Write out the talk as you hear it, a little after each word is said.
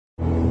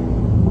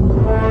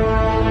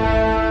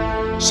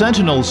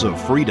Sentinels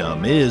of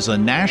Freedom is a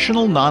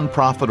national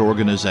nonprofit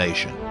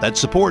organization that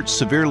supports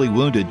severely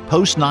wounded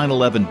post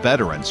 9/11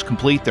 veterans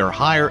complete their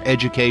higher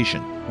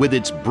education with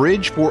its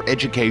Bridge for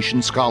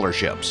Education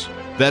scholarships.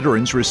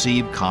 Veterans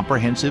receive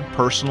comprehensive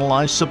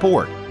personalized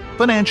support,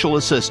 financial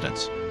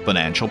assistance,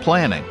 financial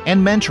planning,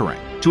 and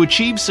mentoring to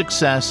achieve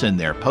success in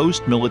their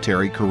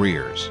post-military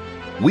careers.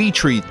 We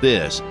treat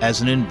this as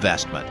an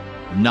investment,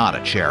 not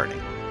a charity.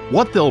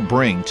 What they'll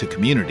bring to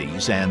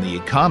communities and the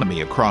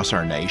economy across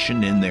our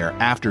nation in their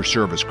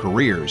after-service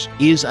careers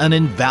is an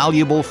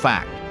invaluable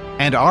fact,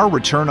 and our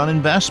return on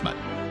investment.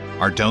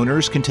 Our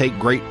donors can take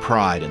great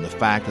pride in the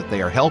fact that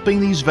they are helping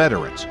these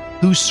veterans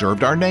who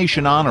served our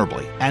nation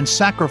honorably and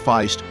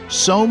sacrificed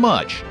so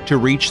much to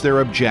reach their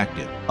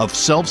objective of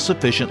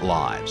self-sufficient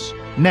lives.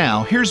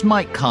 Now, here's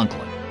Mike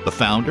Conklin, the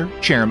founder,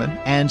 chairman,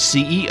 and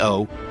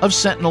CEO of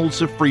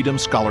Sentinels of Freedom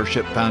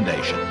Scholarship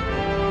Foundation.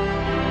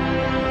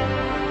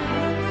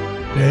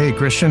 Hey,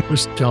 Christian,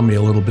 just tell me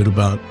a little bit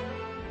about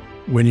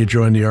when you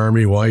joined the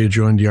Army, why you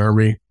joined the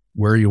Army,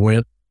 where you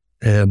went,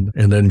 and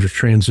then your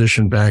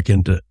transition back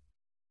into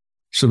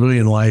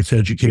civilian life,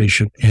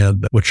 education,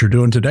 and what you're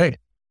doing today.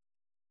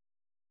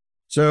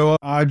 So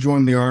I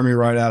joined the Army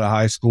right out of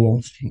high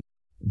school,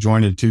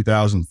 joined in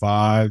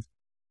 2005.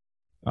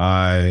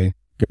 I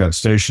got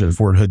stationed at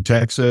Fort Hood,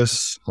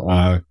 Texas.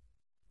 I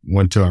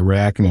went to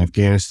Iraq and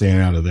Afghanistan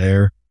out of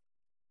there.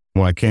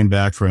 When I came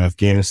back from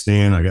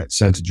Afghanistan, I got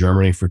sent to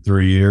Germany for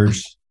 3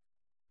 years.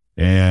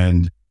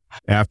 And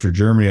after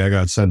Germany, I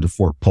got sent to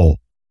Fort Polk.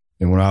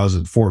 And when I was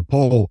at Fort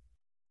Polk,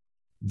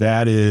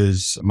 that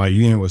is, my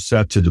unit was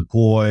set to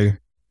deploy.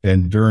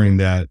 And during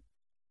that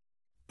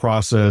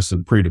process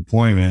of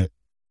pre-deployment,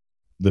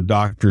 the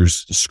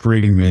doctors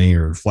screened me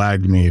or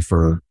flagged me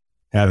for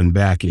having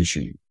back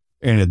issues.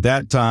 And at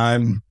that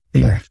time,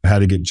 I had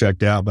to get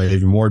checked out by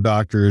even more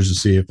doctors to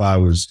see if I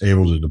was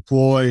able to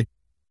deploy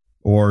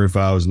or if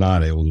I was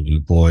not able to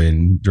deploy.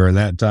 And during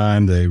that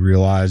time, they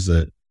realized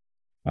that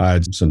I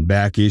had some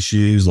back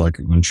issues, like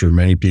I'm sure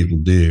many people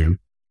do.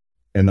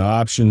 And the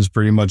options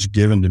pretty much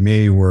given to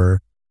me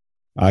were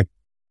I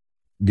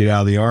get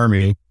out of the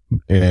Army,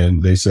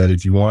 and they said,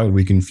 if you want,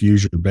 we can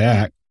fuse your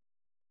back.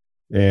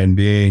 And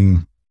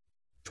being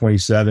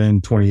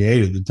 27,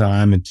 28 at the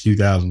time in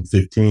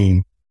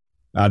 2015,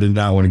 I did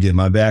not want to get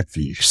my back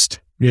fused.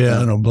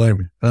 Yeah, I don't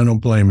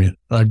blame you.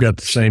 I've got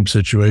the same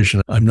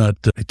situation.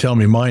 They tell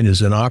me mine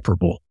is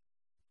inoperable.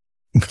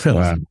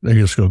 Wow. I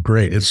just go,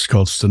 great. It's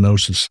called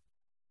stenosis.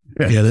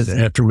 Yeah,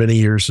 after many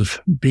years of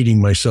beating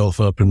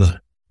myself up in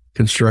the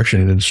construction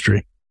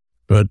industry.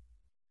 But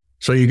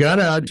so you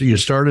got out, you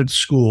started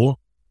school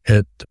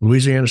at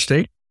Louisiana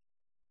State?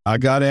 I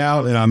got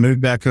out and I moved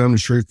back home to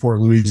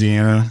Shreveport,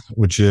 Louisiana,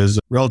 which is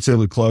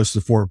relatively close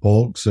to Fort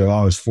Polk. So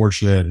I was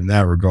fortunate in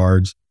that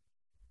regards.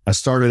 I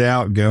started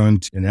out going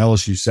to an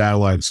LSU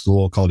satellite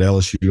school called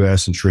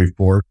LSUS in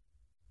Shreveport.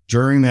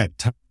 During that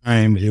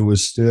time, it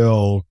was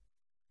still,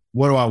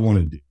 what do I want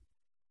to do?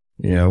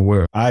 You know,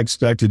 where I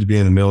expected to be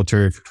in the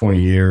military for 20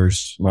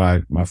 years.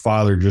 My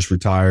father just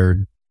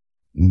retired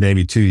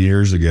maybe 2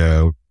 years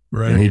ago.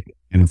 Right. And he'd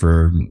been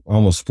for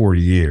almost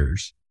 40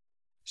 years.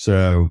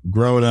 So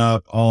growing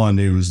up, all I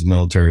knew was the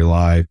military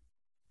life.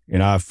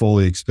 And I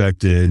fully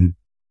expected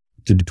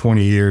to do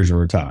 20 years and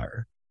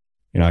retire.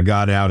 And I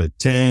got out at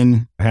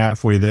 10,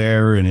 halfway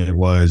there, and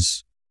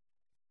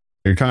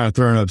you're kind of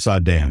thrown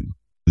upside down.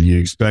 You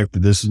expect that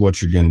this is what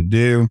you're going to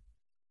do,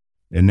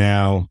 and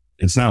now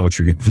it's not what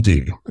you're going to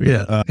do.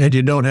 Yeah, and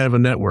you don't have a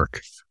network.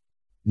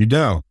 You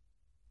don't.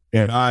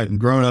 And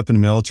growing up in a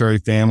military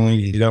family,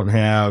 you don't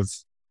have,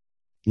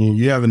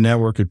 you have a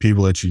network of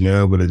people that you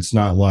know, but it's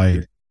not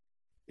like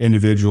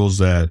individuals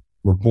that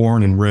were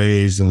born and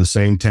raised in the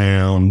same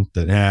town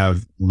that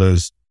have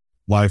those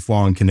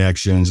lifelong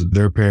connections.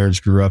 Their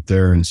parents grew up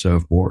there and so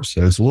forth.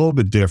 So it's a little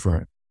bit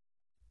different.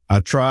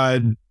 I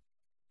tried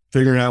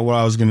figuring out what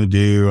I was going to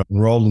do. I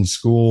enrolled in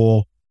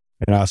school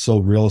and I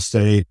sold real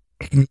estate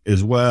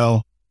as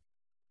well.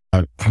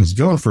 I was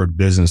going for a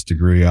business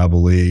degree, I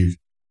believe.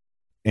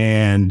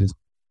 And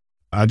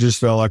I just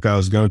felt like I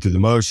was going through the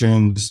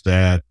motions,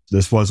 that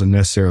this wasn't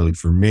necessarily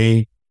for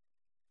me.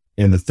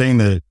 And the thing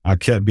that I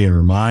kept being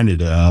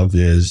reminded of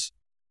is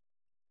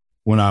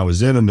when I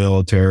was in the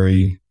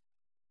military,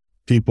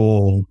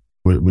 people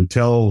would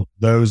tell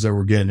those that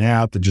were getting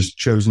out that just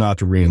chose not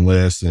to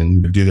re-enlist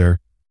and do their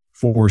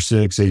 4,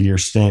 6, 8 year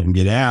stint and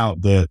get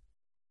out, that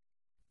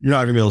you're not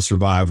going to be able to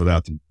survive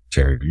without the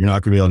military. You're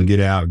not going to be able to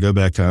get out, go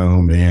back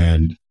home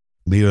and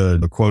lead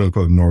a quote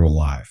unquote normal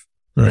life.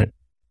 Right.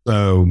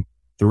 So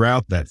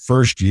throughout that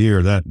first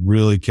year, that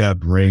really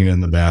kept ringing in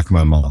the back of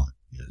my mind.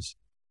 Is,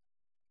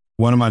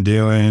 what am I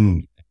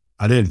doing?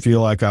 I didn't feel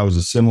like I was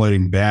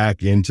assimilating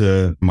back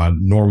into my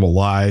normal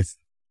life.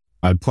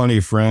 I had plenty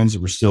of friends that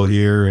were still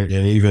here, and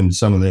even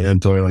some of them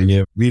told me,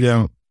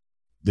 like,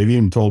 they've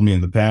even told me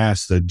in the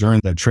past that during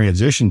that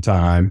transition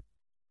time,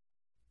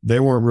 they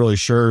weren't really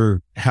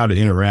sure how to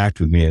interact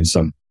with me in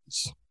some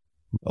ways.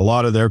 A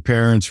lot of their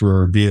parents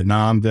were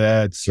Vietnam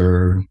vets,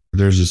 or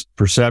there's this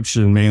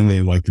perception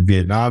mainly like the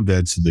Vietnam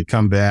vets that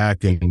come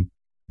back and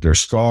they're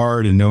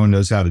scarred and no one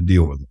knows how to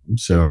deal with them.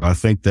 So I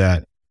think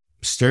that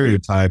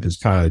stereotype has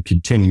kind of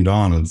continued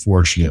on,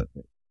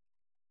 unfortunately.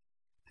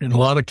 In a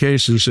lot of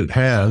cases it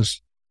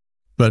has,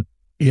 but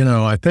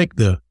I think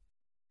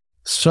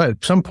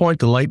at some point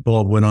the light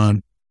bulb went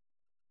on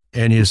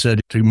and you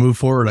said, to move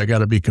forward, I got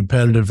to be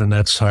competitive, and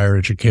that's higher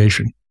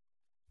education.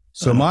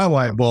 So my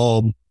light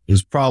bulb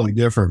is probably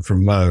different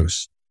from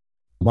most.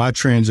 My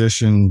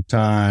transition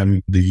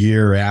time, the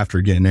year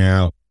after getting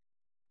out,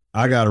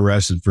 I got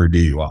arrested for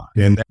DUI.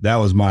 And that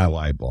was my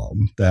light bulb.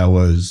 That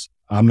was,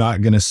 I'm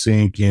not going to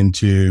sink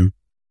into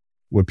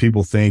what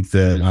people think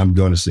that I'm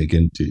going to sink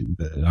into.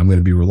 That I'm going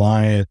to be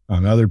reliant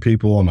on other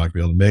people. I'm not going to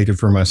be able to make it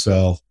for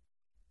myself.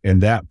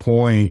 And that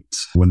point,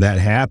 when that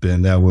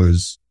happened, that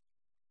was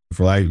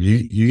for like,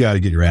 you got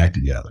to get your act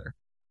together.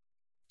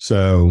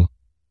 So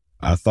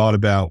I thought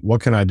about,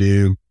 what can I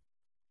do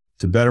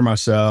to better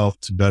myself,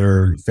 to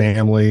better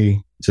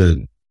family,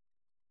 to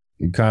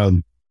kind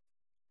of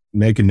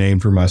make a name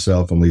for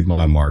myself and leave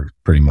my mark,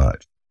 pretty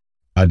much.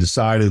 I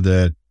decided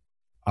that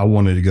I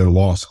wanted to go to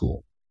law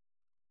school.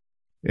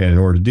 And in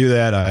order to do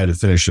that, I had to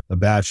finish a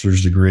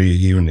bachelor's degree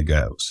even to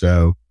go.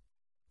 So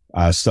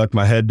I stuck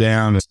my head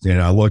down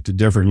and I looked at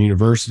different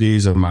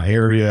universities in my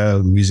area,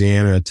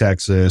 Louisiana,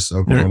 Texas,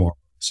 Oklahoma,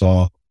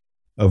 Arkansas,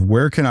 of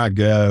where can I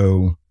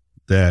go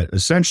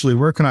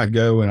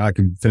and I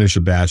can finish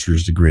a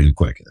bachelor's degree the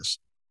quickest.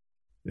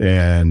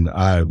 And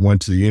I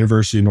went to the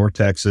University of North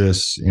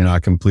Texas and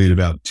I completed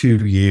about 2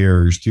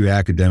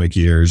 academic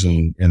years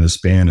in the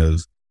span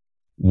of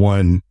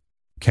 1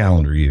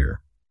 calendar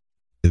year.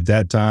 At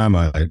that time,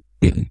 I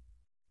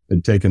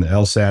had taken the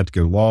LSAT to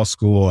go to law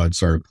school. I'd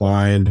started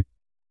applying.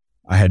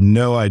 I had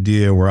no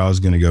idea where I was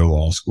going to go to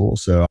law school.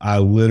 So I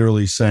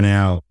literally sent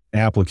out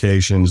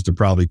applications to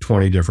probably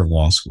 20 different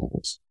law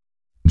schools,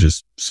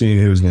 just seeing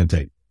who was going to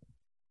take.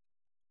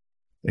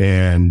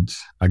 And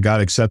I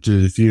got accepted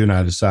at a few, and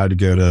I decided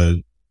to go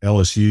to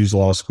LSU's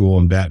law school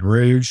in Baton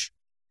Rouge.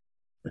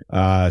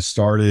 I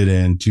started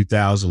in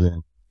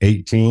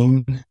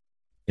 2018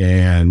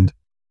 and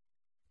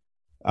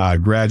I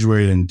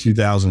graduated in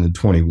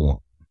 2021.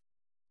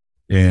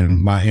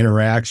 And my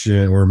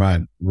interaction or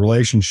my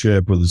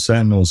relationship with the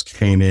Sentinels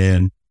came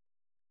in,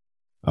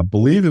 I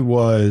believe it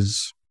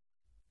was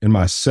in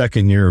my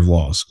second year of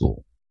law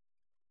school.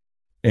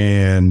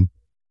 And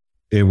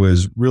it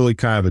was really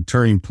kind of a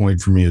turning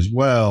point for me as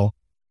well.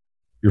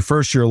 Your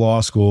first year of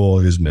law school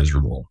is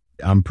miserable.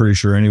 I'm pretty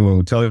sure anyone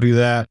would tell you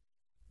that.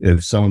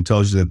 If someone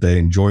tells you that they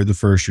enjoyed the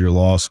first year of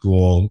law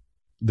school,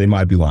 they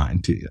might be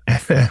lying to you.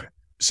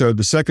 So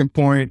the second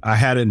point, I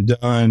hadn't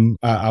done,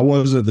 I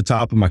was at the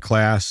top of my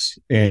class,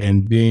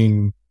 and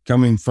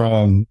coming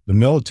from the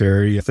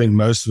military, I think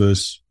most of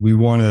us, we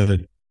want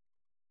to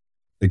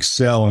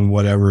excel in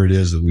whatever it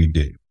is that we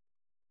do.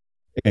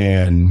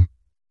 And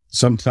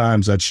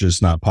sometimes that's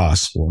just not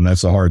possible. And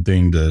that's a hard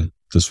thing to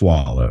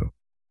swallow.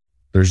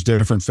 There's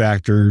different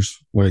factors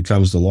when it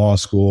comes to law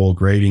school,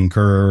 grading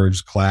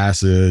curves,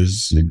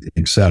 classes,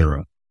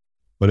 etc.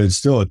 But it's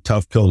still a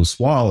tough pill to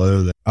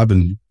swallow. That I've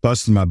been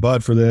busting my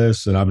butt for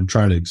this and I've been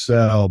trying to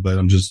excel,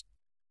 but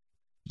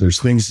there's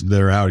things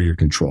that are out of your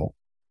control.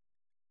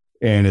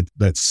 And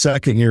that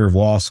second year of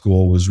law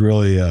school was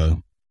really,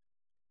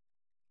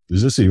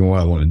 is this even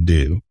what I want to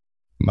do?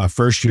 My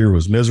first year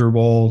was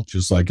miserable,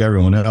 just like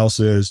everyone else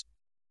is.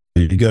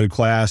 You go to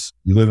class,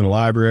 you live in a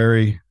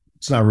library.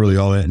 It's not really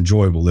all that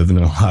enjoyable living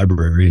in a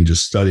library and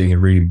just studying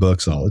and reading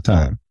books all the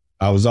time.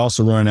 I was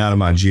also running out of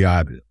my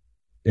GI Bill.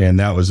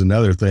 And that was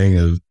another thing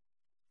of,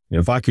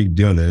 if I keep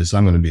doing this,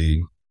 I'm going to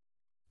be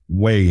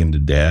way into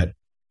debt.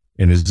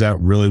 And is that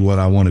really what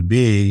I want to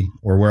be,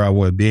 or where I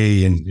want to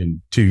be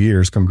in 2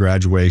 years come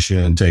graduation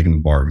and taking the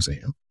bar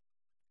exam?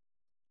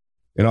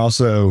 And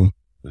also,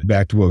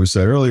 back to what we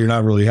said earlier,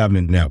 not really having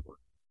a network.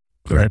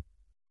 Right.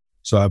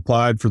 So I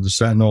applied for the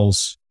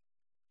Sentinels.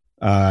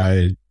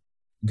 I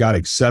got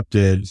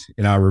accepted.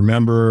 And I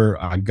remember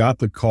I got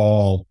the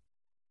call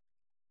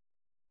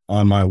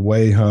on my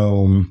way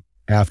home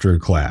after a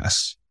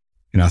class.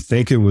 And I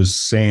think it was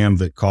Sam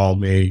that called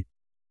me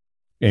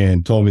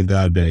and told me that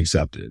I'd been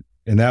accepted.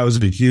 And that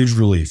was a huge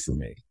relief for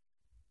me.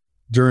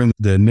 During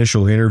the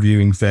initial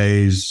interviewing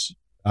phase,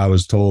 I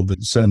was told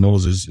that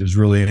Sentinels is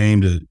really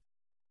aimed at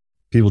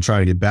people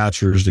trying to get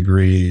bachelor's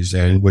degrees,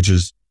 and which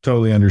is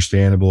totally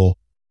understandable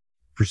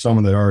for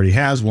someone that already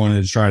has one and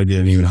is trying to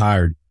get an even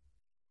higher.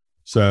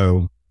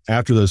 So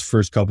after those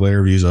first couple of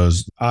interviews,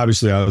 I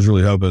was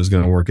really hoping it was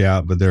going to work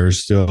out, but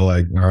there's still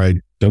like, all right,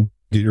 don't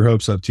get your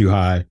hopes up too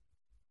high,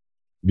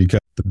 because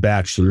the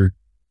bachelor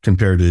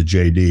compared to the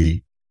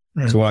JD.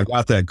 Right. So when I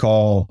got that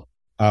call,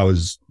 I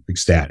was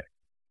ecstatic.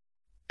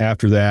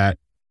 After that,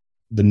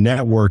 the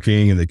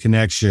networking and the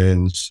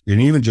connections and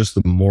even just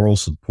the moral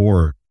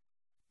support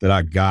that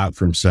I got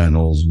from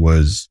Sentinels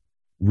was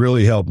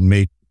really helped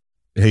me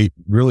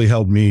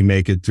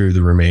make it through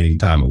the remaining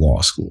time of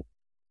law school.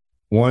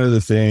 One of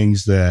the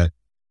things that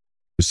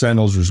the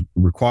Sentinels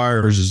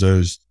requires is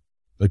those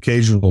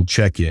occasional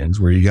check-ins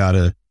where you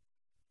gotta,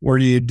 what are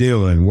you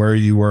doing? Where are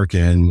you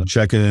working?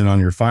 Checking in on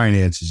your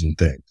finances and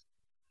things.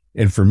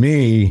 And for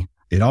me,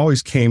 it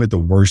always came at the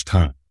worst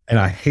time. And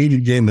I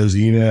hated getting those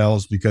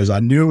emails because I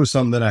knew it was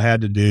something that I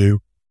had to do.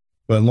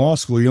 But in law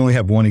school, you only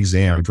have one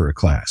exam for a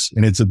class,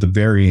 and it's at the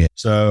very end.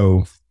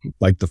 So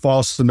like the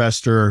fall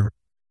semester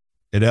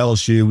at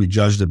LSU, we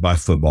judged it by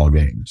football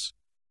games.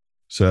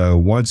 So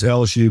once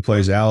LSU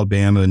plays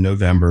Alabama in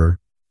November,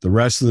 the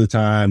rest of the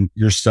time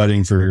you're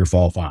studying for your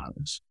fall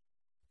finals.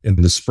 In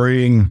the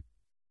spring,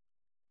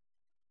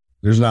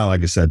 there's not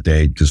like a set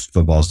date because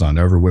football's not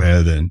over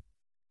with, and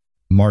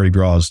Mardi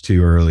Gras is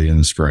too early in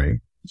the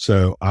spring.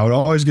 So I would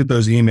always get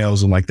those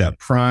emails in like that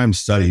prime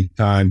study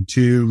time,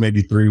 2,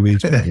 maybe 3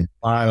 weeks before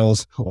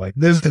finals. Like,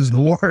 this is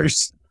the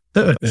worst.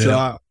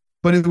 Yeah.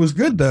 But it was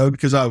good though,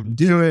 because I would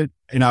do it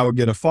and I would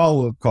get a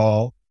follow-up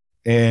call.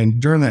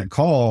 And during that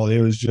call,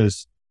 it was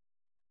just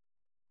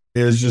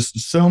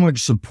so much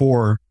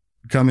support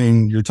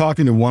coming. You're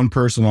talking to one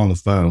person on the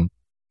phone,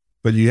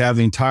 but you have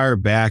the entire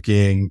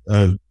backing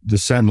of the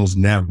Sentinels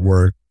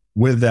network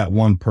with that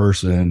one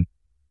person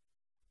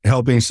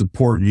helping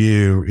support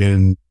you.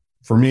 And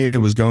for me, it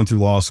was going through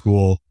law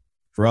school.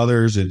 For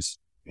others, it's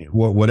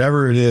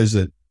whatever it is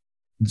that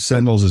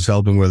Sentinels is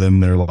helping with in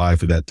their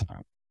life at that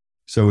time.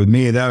 So with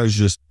me, that was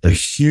just a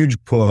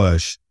huge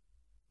push,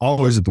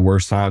 always at the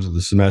worst times of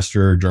the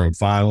semester during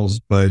finals.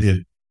 But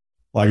it,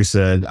 like I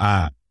said,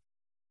 I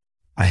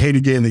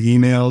hated getting the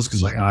emails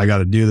because like, I got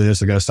to do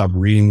this. I got to stop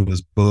reading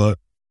this book.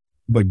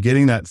 But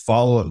getting that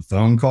follow-up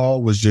phone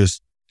call was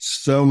just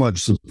so much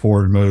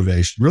support and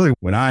motivation, really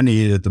when I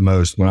needed it the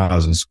most when I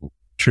was in school.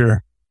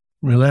 Sure.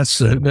 Well,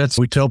 that's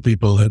we tell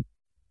people that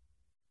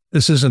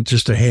this isn't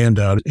just a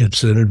handout.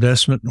 It's an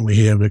investment, and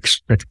we have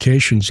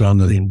expectations on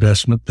the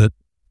investment that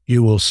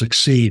you will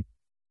succeed.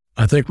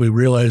 I think we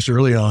realized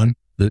early on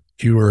that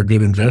you are a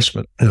good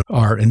investment.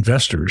 Our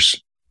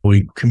investors,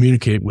 we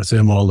communicate with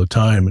them all the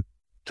time,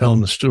 tell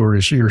them the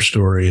stories, your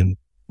story, and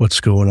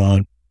what's going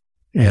on.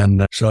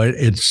 And so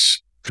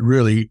it's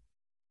really,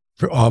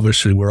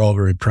 obviously, we're all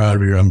very proud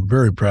of you. I'm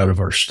very proud of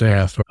our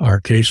staff, our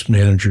case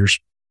managers.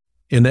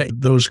 And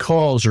those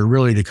calls are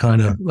really to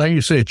kind of, like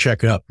you say,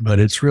 check up, but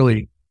it's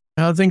really,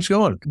 how are things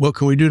going? What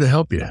can we do to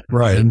help you?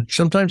 Right. And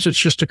sometimes it's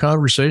just a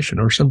conversation,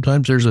 or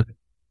sometimes there's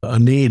a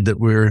need that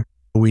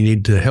we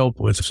need to help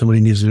with. If somebody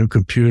needs a new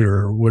computer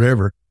or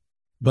whatever.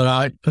 But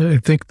I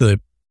think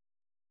the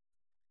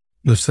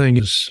thing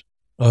is,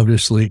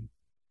 obviously,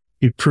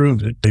 you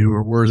proved that you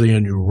were worthy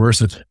and you were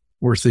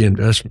worth the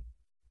investment.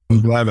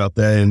 I'm glad about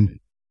that. And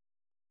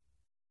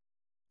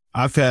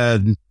I've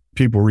had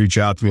people reach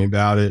out to me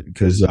about it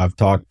because I've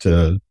talked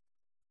to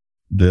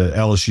the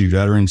LSU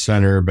Veterans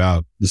Center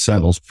about the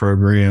Sentinels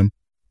program.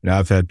 And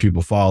I've had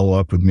people follow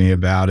up with me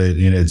about it.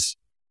 And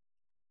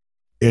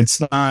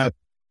it's not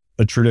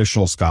a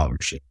traditional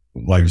scholarship.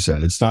 Like I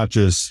said, it's not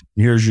just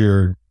here's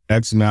your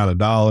X amount of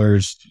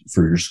dollars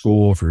for your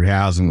school, for your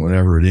housing,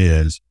 whatever it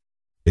is.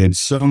 It's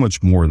so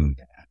much more than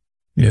that.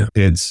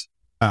 Yeah.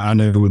 I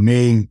know with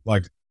me,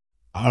 like,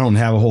 I don't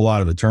have a whole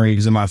lot of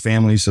attorneys in my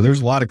family. So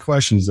there's a lot of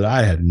questions that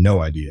I had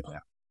no idea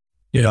about.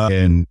 Yeah.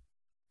 And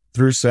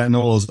through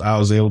Sentinels, I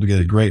was able to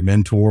get a great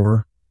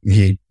mentor.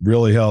 He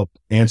really helped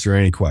answer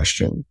any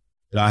question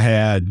that I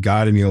had,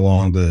 guided me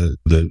along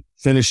the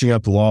finishing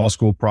up the law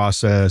school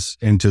process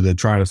into the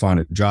trying to find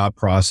a job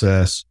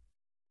process,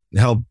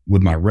 help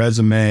with my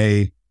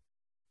resume,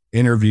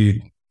 interview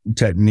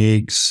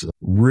techniques,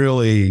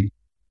 really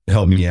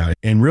helped me out.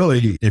 And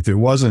really, if it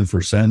wasn't for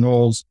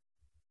Sentinels,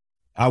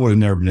 I would have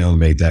never been able to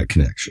make that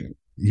connection.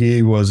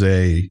 He was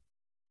a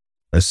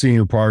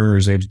senior partner.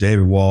 His name's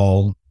David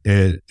Wall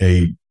at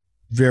a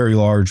very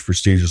large,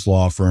 prestigious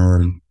law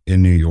firm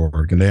in New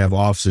York. And they have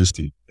offices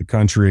through the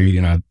country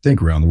and I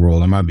think around the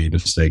world. I might be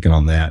mistaken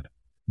on that.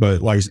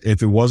 But like,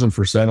 if it wasn't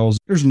for Sentinels,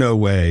 there's no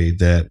way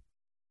that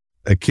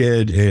a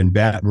kid in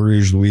Baton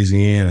Rouge,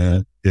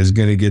 Louisiana is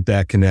going to get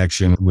that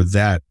connection with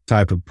that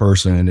type of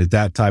person at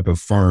that type of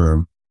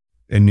firm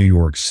in New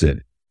York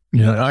City.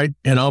 Yeah,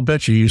 I'll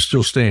bet you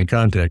still stay in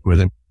contact with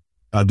him.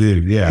 I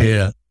do, yeah.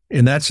 Yeah,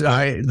 and that's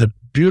the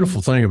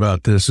beautiful thing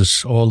about this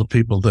is all the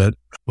people that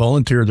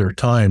volunteer their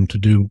time to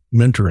do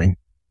mentoring,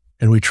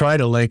 and we try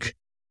to link,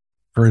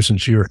 for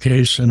instance, your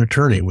case, an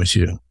attorney with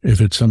you.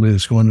 If it's somebody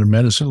that's going into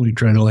medicine, we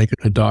try to link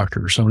a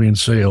doctor or somebody in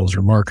sales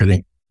or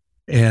marketing,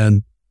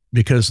 and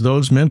because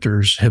those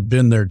mentors have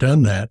been there,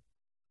 done that,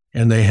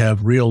 and they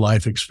have real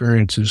life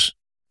experiences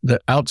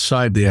that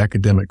outside the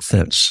academic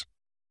fence.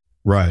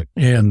 Right.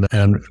 And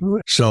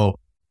so,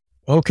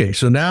 okay.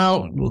 So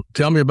now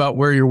tell me about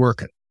where you're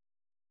working.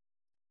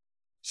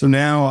 So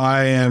now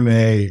I am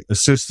a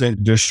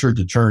assistant district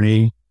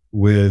attorney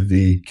with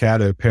the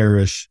Caddo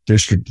Parish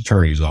District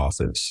Attorney's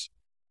Office.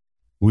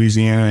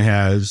 Louisiana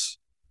has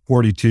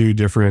 42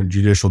 different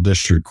judicial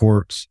district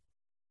courts.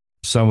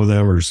 Some of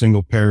them are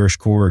single parish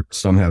courts.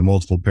 Some have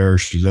multiple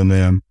parishes in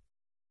them.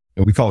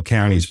 And we call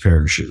counties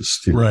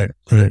parishes too. Right.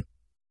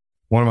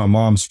 One of my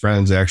mom's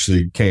friends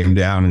actually came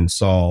down and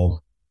saw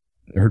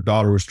her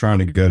daughter was trying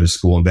to go to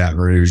school in Baton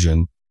Rouge,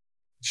 and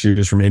she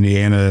was from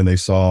Indiana, and they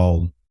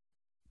saw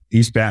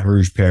East Baton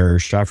Rouge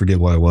Parish. I forget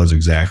what it was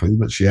exactly,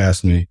 but she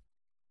asked me,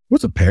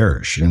 with a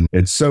parish. And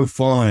it's so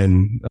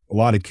fun. A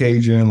lot of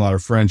Cajun, a lot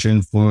of French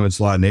influence,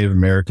 a lot of Native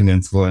American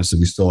influence that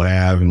we still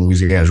have. And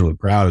Louisiana's really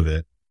proud of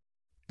it.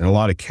 And a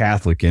lot of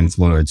Catholic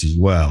influence as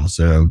well.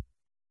 So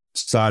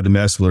decided to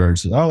mess with her and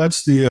said, oh,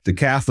 that's the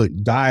Catholic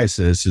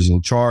diocese is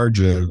in charge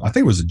of, I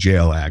think it was a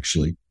jail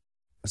actually.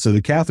 So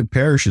the Catholic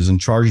parish is in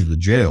charge of the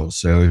jail.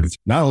 So if,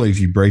 not only if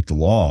you break the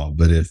law,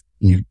 but if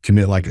you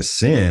commit like a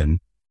sin,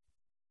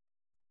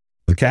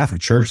 the Catholic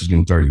Church is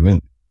going to throw you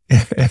in.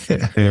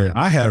 And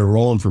I had it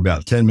rolling for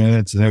about 10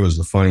 minutes and it was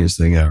the funniest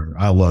thing ever.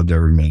 I loved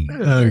every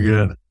minute. Oh,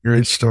 good.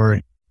 Great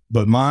story.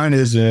 But mine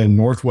is in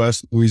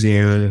Northwest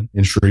Louisiana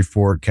in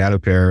Shreveport, Caddo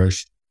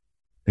Parish.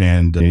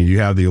 And you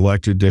have the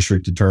elected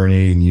district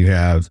attorney and you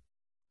have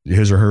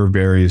his or her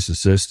various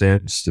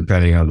assistants,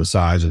 depending on the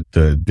size of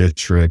the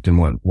district and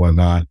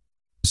whatnot.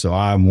 So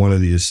I'm one of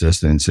the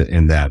assistants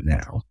in that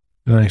now.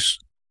 Nice.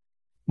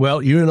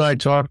 Well, you and I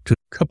talked a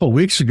couple of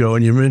weeks ago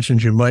and you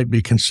mentioned you might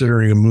be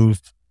considering a move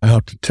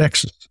out to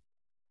Texas.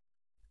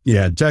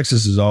 Yeah,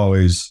 Texas has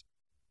always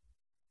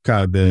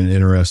kind of been an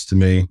interest to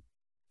me.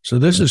 So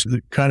this is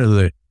the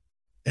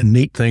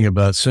neat thing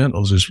about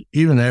Sentinels is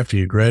even after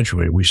you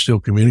graduate, we still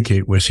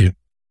communicate with you.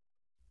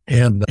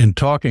 And in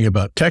talking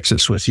about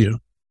Texas with you,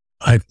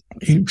 I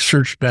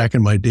searched back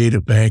in my data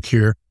bank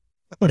here,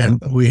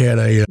 and we had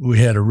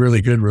a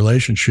really good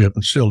relationship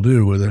and still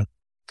do with a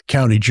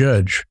county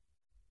judge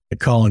at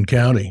Collin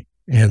County.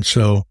 And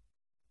so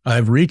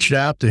I've reached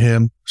out to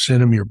him,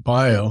 sent him your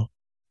bio,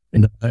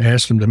 and I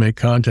asked him to make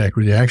contact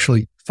with you. I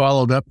actually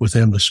followed up with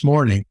him this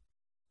morning,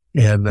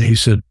 and he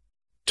said,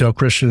 tell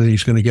Christian that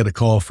he's going to get a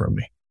call from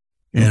me.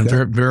 And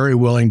they're very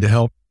willing to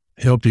help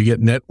you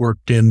get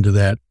networked into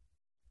that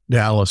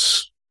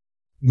Dallas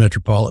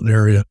metropolitan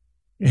area.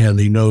 And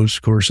he knows,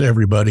 of course,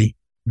 everybody,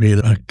 being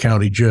a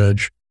county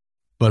judge,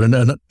 but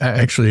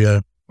actually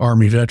an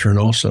Army veteran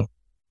also.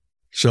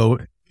 So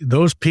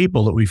those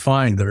people that we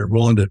find that are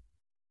willing to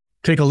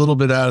take a little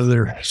bit out of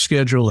their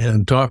schedule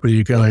and talk with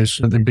you guys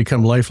and then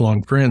become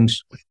lifelong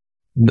friends,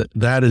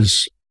 that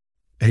is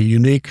a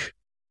unique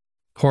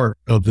part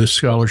of this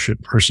scholarship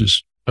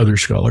versus other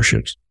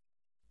scholarships.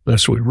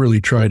 That's what we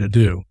really try to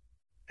do.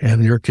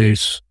 And in your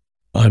case,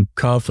 I'm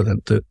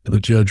confident that the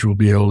judge will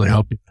be able to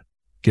help you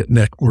get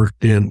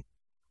networked in.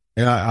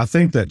 And I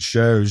think that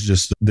shows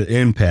just the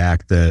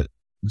impact that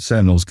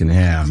Sentinels can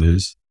have.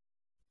 Is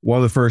one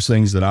of the first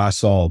things that I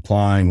saw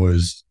applying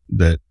was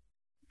that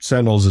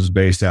Sentinels is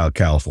based out of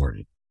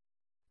California.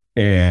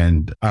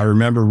 And I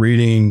remember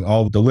reading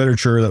all the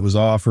literature that was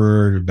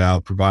offered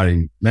about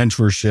providing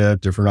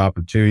mentorship, different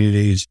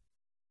opportunities.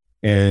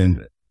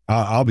 And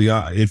I'll be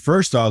honest, at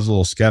first I was a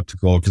little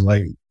skeptical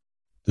because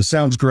this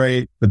sounds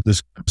great, but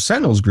this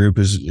Sentinels group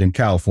is in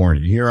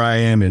California. Here I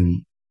am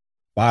in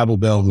Bible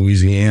Belt,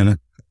 Louisiana.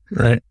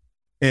 Right.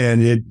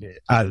 And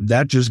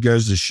that just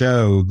goes to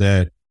show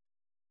that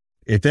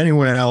if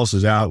anyone else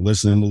is out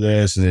listening to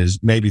this and has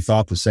maybe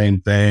thought the same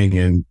thing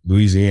in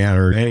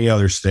Louisiana or any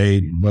other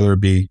state, whether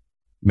it be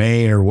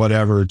Maine or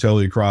whatever,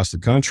 totally across the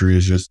country,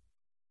 is just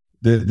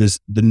the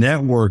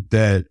network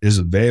that is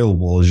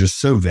available is just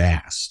so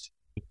vast.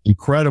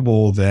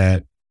 Incredible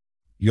that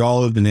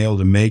y'all have been able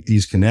to make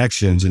these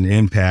connections and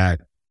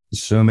impact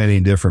so many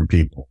different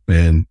people.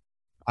 And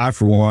I,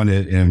 for one,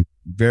 am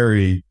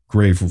very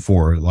grateful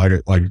for it.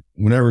 Like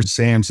whenever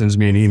Sam sends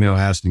me an email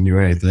asking me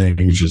anything,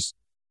 it's just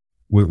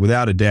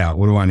without a doubt,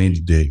 what do I need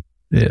to do?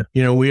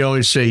 Yeah. We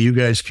always say you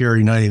guys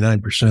carry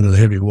 99% of the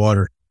heavy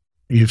water.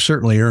 You've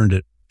certainly earned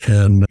it.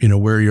 And,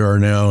 where you are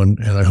now.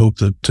 And I hope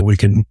that we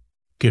can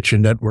get you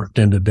networked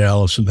into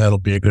Dallas, and that'll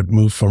be a good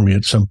move for me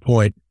at some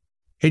point.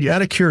 Hey,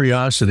 out of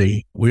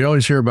curiosity, we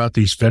always hear about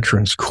these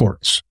veterans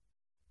courts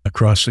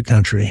across the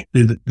country.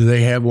 Do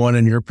they have one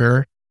in your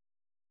parish?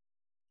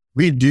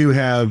 We do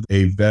have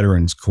a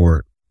veterans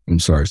court. I'm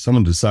sorry.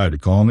 Someone decided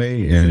to call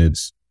me and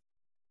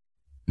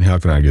how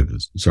can I get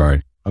this?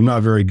 Sorry. I'm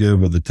not very good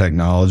with the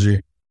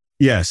technology.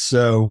 Yes.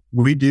 So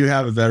we do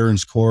have a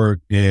veterans court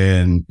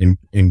in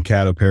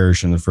Caddo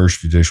Parish in the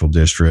 1st Judicial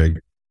District.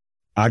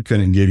 I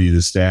couldn't give you the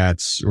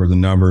stats or the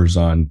numbers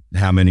on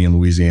how many in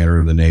Louisiana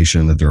or the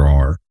nation that there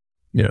are.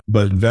 Yeah.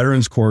 But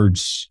veterans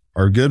courts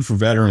are good for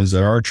veterans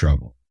that are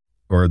troubled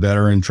or that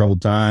are in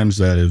troubled times,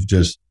 that have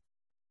just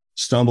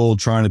stumbled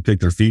trying to pick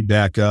their feet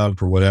back up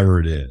or whatever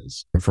it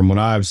is. From what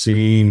I've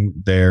seen,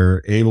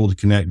 they're able to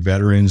connect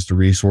veterans to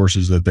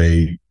resources that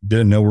they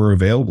didn't know were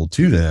available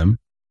to them.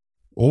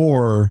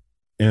 Or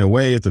in a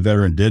way, if the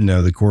veteran did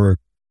know, the court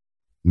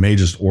may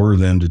just order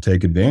them to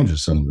take advantage of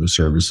some of the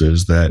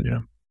services that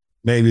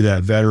maybe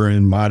that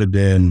veteran might have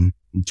been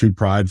too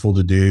prideful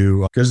to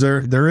do. Because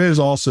there is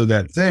also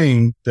that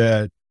thing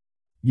that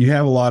you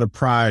have a lot of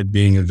pride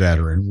being a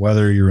veteran,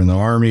 whether you're in the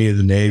Army,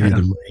 the Navy,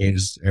 the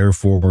Marines, Air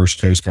Force,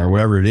 Coast Guard,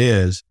 whatever it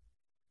is.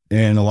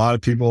 And a lot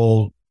of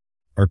people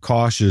are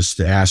cautious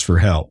to ask for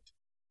help.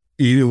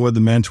 Even with the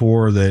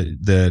mentor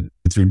that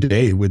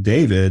with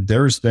David,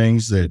 there was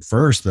things that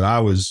first that I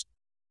was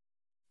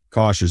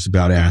cautious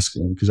about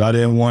asking because I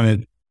didn't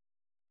want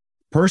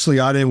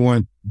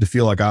to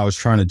feel like I was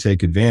trying to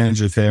take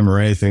advantage of him or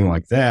anything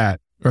like that.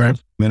 Right.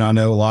 I mean, I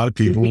know a lot of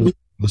people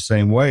the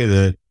same way,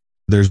 that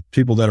there's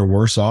people that are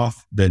worse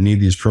off that need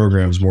these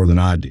programs more than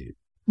I do.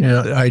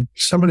 Yeah.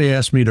 Somebody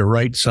asked me to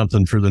write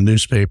something for the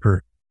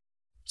newspaper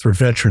for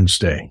Veterans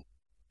Day.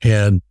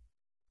 And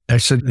they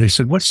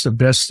said, what's the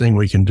best thing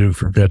we can do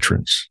for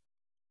veterans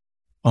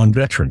on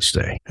Veterans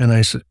Day? And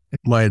I said,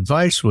 my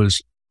advice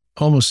was,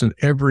 almost in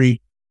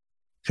every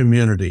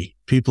community,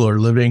 people are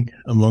living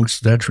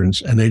amongst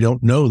veterans and they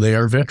don't know they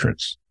are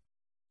veterans.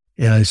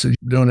 And I said,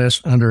 don't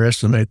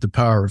underestimate the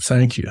power of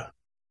thank you.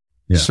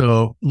 Yeah.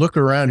 So look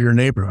around your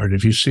neighborhood.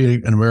 If you see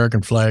an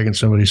American flag in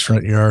somebody's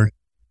front yard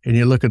and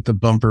you look at the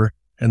bumper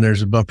and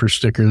there's a bumper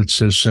sticker that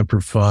says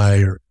Semper Fi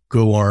or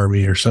Go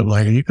Army or something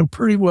like that, you can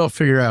pretty well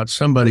figure out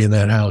somebody in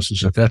that house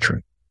is a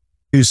veteran.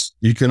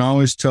 You can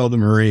always tell the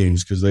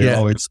Marines because they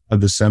always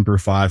have the Semper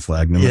Fi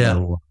flag. No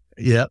matter what.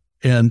 Yeah.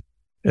 And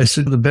I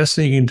said, the best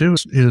thing you can do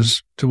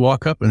is to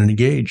walk up and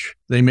engage.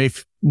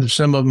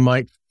 Some of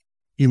them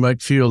you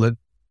might feel that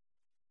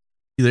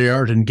they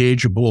aren't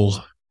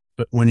engageable,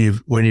 but when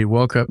you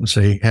walk up and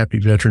say, Happy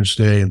Veterans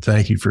Day and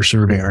thank you for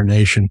serving our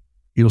nation,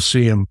 you'll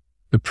see them,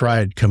 the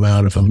pride come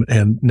out of them.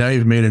 And now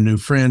you've made a new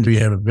friend. You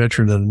have a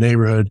veteran in the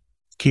neighborhood.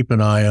 Keep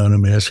an eye on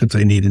them, ask if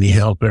they need any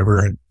help ever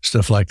and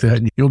stuff like that.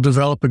 And you'll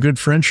develop a good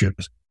friendship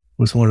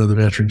with one of the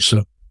veterans.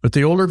 So, but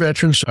the older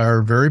veterans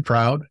are very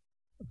proud.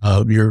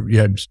 You're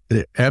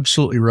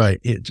absolutely right.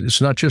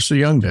 It's not just the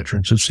young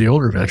veterans, it's the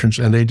older veterans,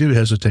 and they do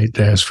hesitate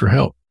to ask for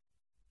help.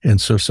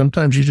 And so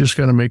sometimes you just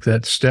got to make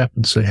that step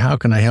and say, how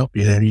can I help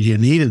you? And do you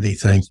need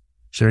anything? Is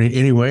there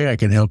any way I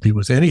can help you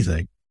with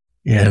anything?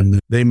 And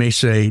they may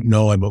say,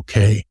 no, I'm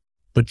okay.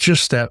 But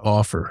just that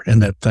offer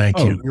and that thank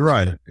you. You're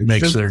right. It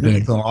makes their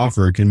day. The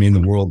offer can mean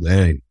the world to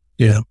any.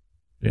 Yeah.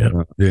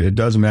 It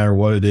doesn't matter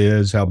what it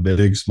is, how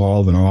big, small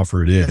of an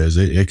offer it is.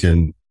 It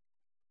can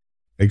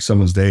make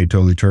someone's day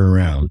totally turn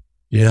around.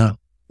 Yeah.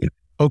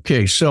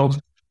 Okay. So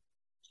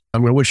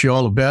I'm going to wish you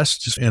all the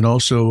best. And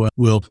also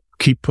we'll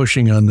keep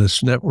pushing on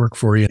this network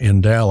for you in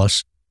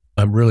Dallas.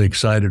 I'm really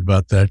excited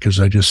about that because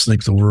I just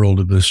think the world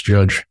of this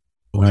judge.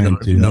 I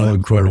know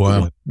him quite a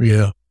while.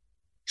 Yeah.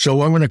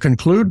 So I'm going to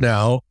conclude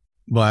now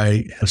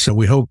so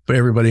we hope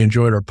everybody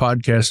enjoyed our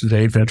podcast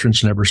today.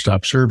 Veterans Never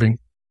Stop Serving.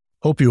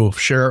 Hope you will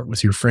share it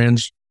with your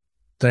friends.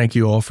 Thank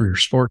you all for your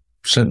support.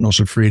 Sentinels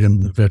of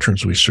Freedom, the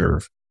veterans we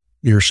serve.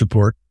 Your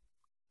support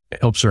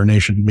helps our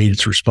nation meet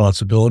its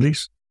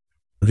responsibilities.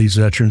 These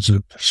veterans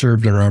have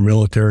served in our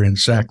military and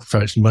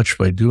sacrificed much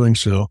by doing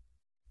so,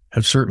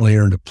 have certainly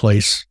earned a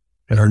place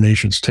at our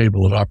nation's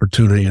table of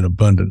opportunity and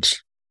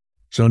abundance.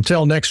 So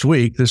until next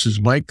week, this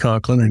is Mike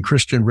Conklin and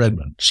Christian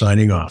Redmond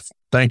signing off.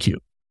 Thank you.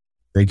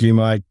 Thank you,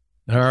 Mike.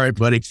 All right,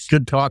 buddy.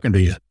 Good talking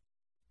to you.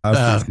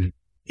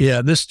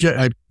 Yeah,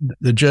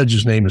 the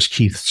judge's name is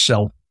Keith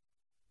Self.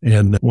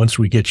 And once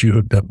we get you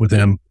hooked up with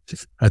him,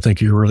 I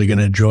think you're really going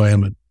to enjoy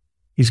him. And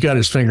he's got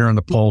his finger on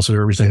the pulse of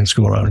everything that's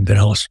going on in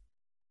Dallas.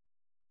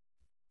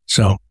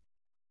 So,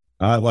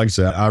 like I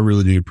said, I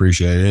really do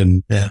appreciate it.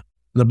 And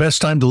the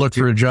best time to look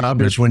for a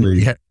job is when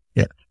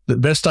the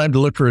best time to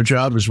look for a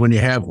job is when you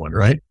have one,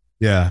 right?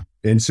 Yeah.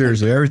 And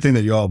seriously, everything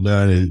that y'all have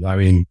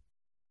done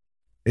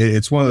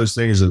it's one of those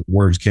things that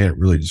words can't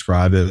really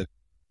describe it,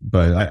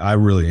 but I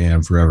really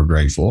am forever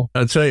grateful.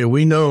 I'll tell you,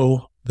 we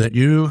know that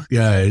you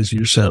guys,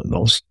 you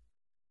Sentinels,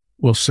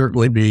 will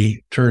certainly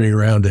be turning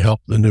around to help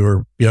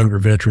the younger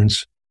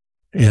veterans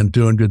and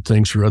doing good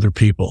things for other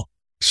people.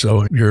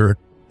 So you're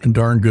a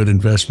darn good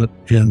investment,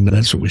 and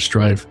that's what we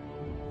strive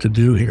to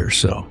do here.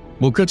 So,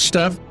 well, good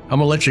stuff. I'm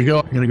going to let you go.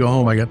 I'm going to go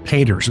home. I got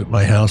painters at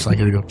my house. I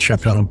got to go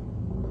check on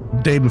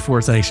them. Day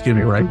before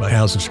Thanksgiving, right? My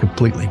house is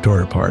completely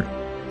torn apart.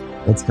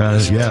 That's kind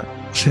of,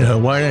 yeah.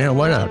 Why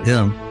not?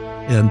 Yeah.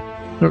 And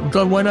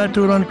why not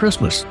do it on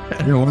Christmas?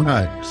 Yeah, why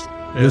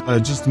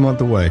not? Just a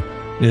month away.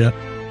 Yeah.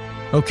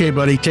 Okay,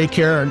 buddy. Take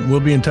care, and we'll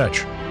be in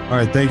touch. All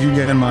right. Thank you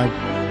again, Mike.